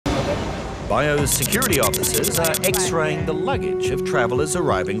Biosecurity officers are x-raying the luggage of travellers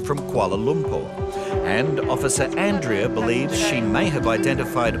arriving from Kuala Lumpur. And Officer Andrea believes she may have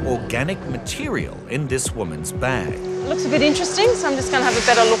identified organic material in this woman's bag. Looks a bit interesting, so I'm just going to have a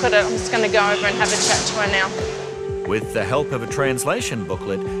better look at it. I'm just going to go over and have a chat to her now. With the help of a translation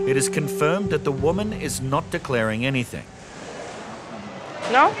booklet, it is confirmed that the woman is not declaring anything.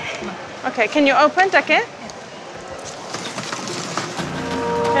 No? Okay, can you open it, okay?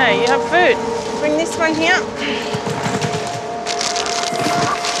 Okay, you have food. Bring this one here.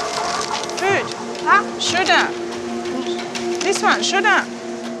 Food. Sugar. This one, sugar.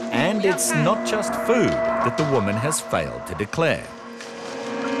 And it's not just food that the woman has failed to declare.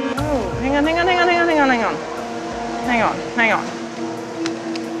 Oh, hang on.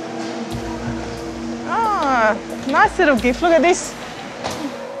 Oh, nice little gift. Look at this.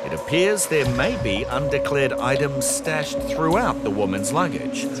 It appears there may be undeclared items stashed throughout the woman's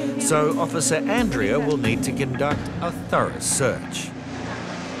luggage, so Officer Andrea will need to conduct a thorough search.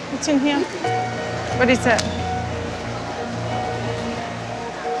 What's in here? What is that?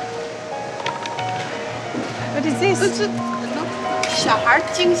 What is this?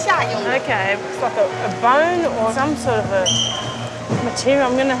 Okay, it's like a bone or some sort of a material.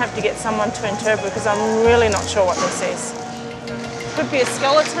 I'm going to have to get someone to interpret because I'm really not sure what this is. It could be a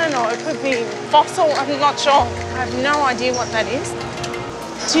skeleton or it could be fossil, I'm not sure. I have no idea what that is.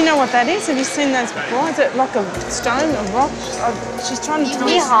 Do you know what that is? Have you seen those before? Is it like a stone, a rock? She's trying to tell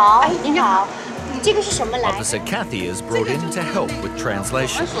me. Officer Kathy is brought in to help with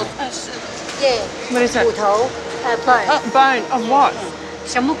translation. What is that? Bone of what?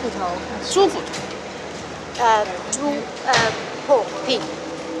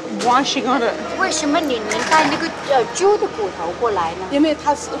 Why she got it? 为什么你能带那个猪的骨头过来呢？因为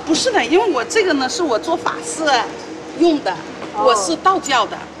它是不是的？因为我这个呢是我做法事用的，我是道教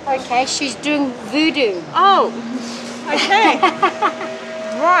的。Okay, she's doing voodoo. Oh, okay.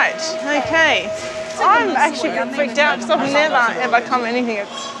 Right, okay. I'm actually freaked out because I've never ever come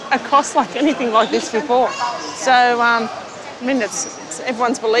across anything like this before. So, I mean, it's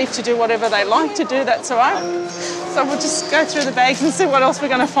everyone's belief to do whatever they like to do, that's all right. So we'll just go through the bags and see what else we're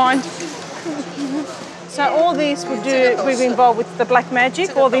going to find. So all these we've involved with the black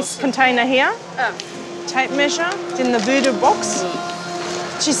magic, or this container here. Tape measure, it's in the voodoo box.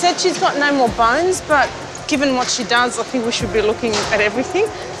 She said she's got no more bones, but given what she does, I think we should be looking at everything.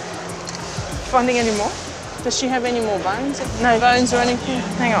 Finding any more? Does she have any more bones? No bones or anything?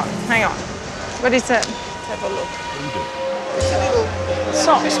 Hang on. What is that? Let's have a look.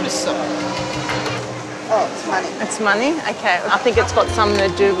 Socks. Oh, it's money. It's money? Okay. I think it's got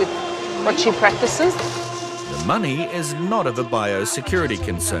something to do with what she practices. The money is not of a biosecurity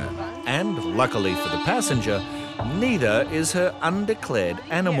concern, and luckily for the passenger, neither is her undeclared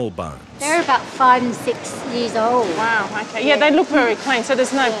animal bones. They're about 5 and 6 years old. Wow, okay. Yeah, they look very clean, so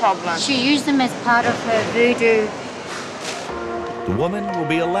there's no problem. She used them as part of her voodoo. The woman will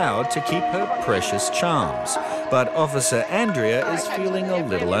be allowed to keep her precious charms, but Officer Andrea is feeling a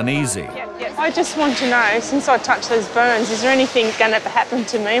little uneasy. I just want to know, since I touched those bones, is there anything going to happen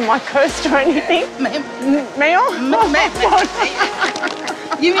to me? Am I cursed or anything? 没有？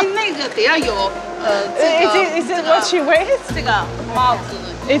因为那个得要有Is it what she wears? 这个帽子。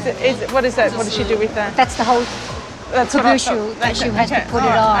Is it, what is that? What does she do with that? That's the whole That's what I crucial that she has okay. to put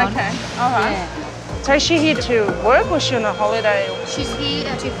it on. Okay, all right. Yeah. So is she here to work or is she on a holiday? She's here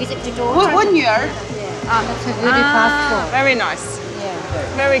to visit her daughter. 我女儿。 That's her voodoo passport. Very nice. Yeah.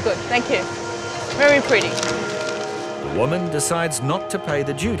 Very good, thank you. Very pretty. The woman decides not to pay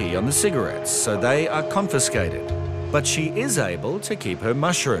the duty on the cigarettes, so they are confiscated. But she is able to keep her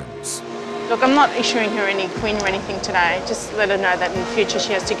mushrooms. Look, I'm not issuing her any queen or anything today. Just let her know that in the future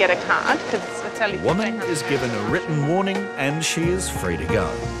she has to get a card, because that's only The woman is given a written warning and she is free to go.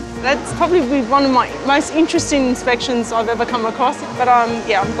 That's probably one of my most interesting inspections I've ever come across. But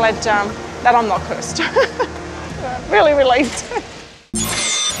yeah, I'm glad that I'm not cursed. Really relieved.